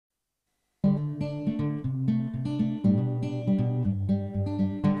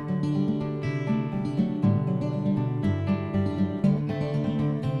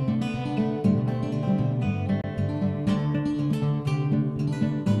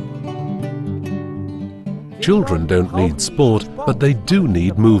Children don't need sport, but they do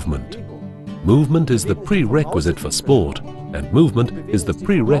need movement. Movement is the prerequisite for sport, and movement is the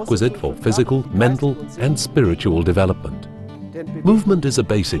prerequisite for physical, mental, and spiritual development. Movement is a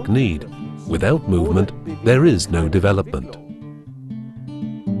basic need. Without movement, there is no development.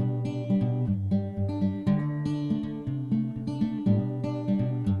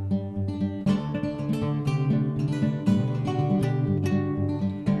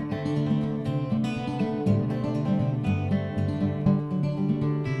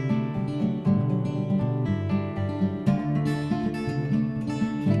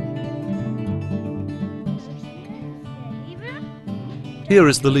 Here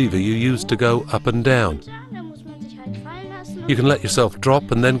is the lever you use to go up and down. You can let yourself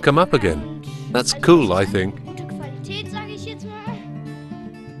drop and then come up again. That's cool, I think.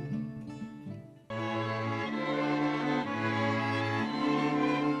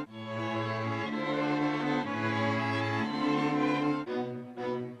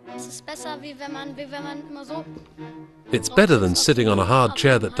 It's better than sitting on a hard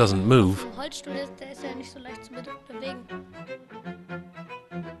chair that doesn't move.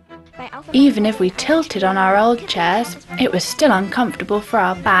 Even if we tilted on our old chairs, it was still uncomfortable for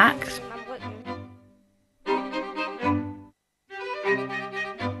our backs.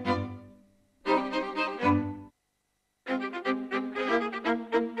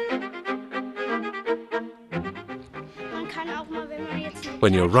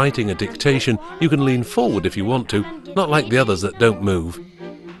 When you're writing a dictation, you can lean forward if you want to, not like the others that don't move.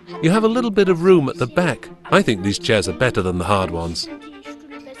 You have a little bit of room at the back. I think these chairs are better than the hard ones.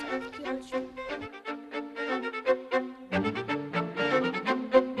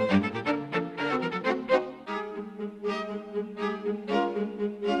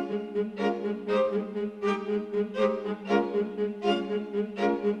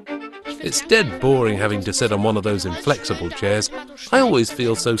 It's dead boring having to sit on one of those inflexible chairs. I always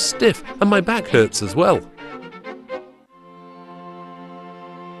feel so stiff and my back hurts as well.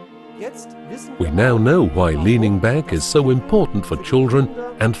 We now know why leaning back is so important for children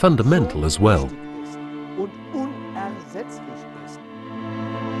and fundamental as well.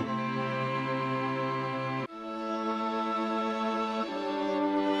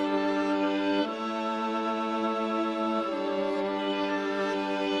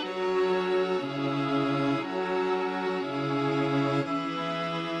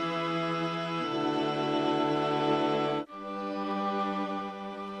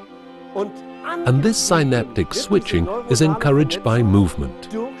 And this synaptic switching is encouraged by movement.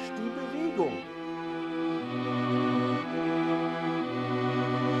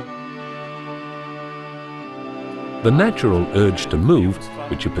 The natural urge to move,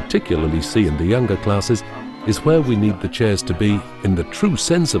 which you particularly see in the younger classes, is where we need the chairs to be, in the true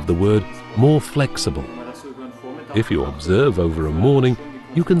sense of the word, more flexible. If you observe over a morning,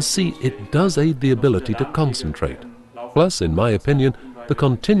 you can see it does aid the ability to concentrate. Plus, in my opinion, the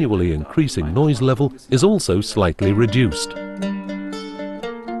continually increasing noise level is also slightly reduced.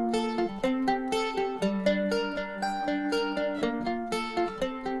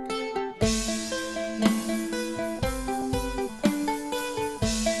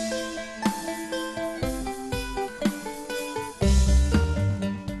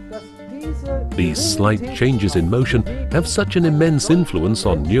 These slight changes in motion have such an immense influence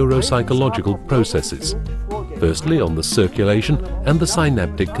on neuropsychological processes. Firstly, on the circulation and the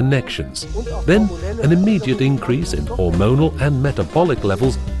synaptic connections. Then, an immediate increase in hormonal and metabolic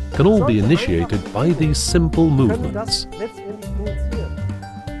levels can all be initiated by these simple movements.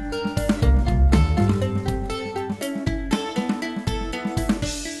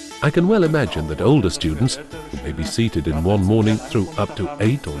 I can well imagine that older students, who may be seated in one morning through up to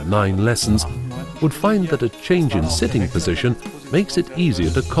 8 or 9 lessons, would find that a change in sitting position makes it easier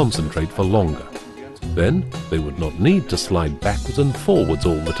to concentrate for longer. Then they would not need to slide backwards and forwards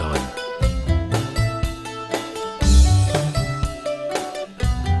all the time.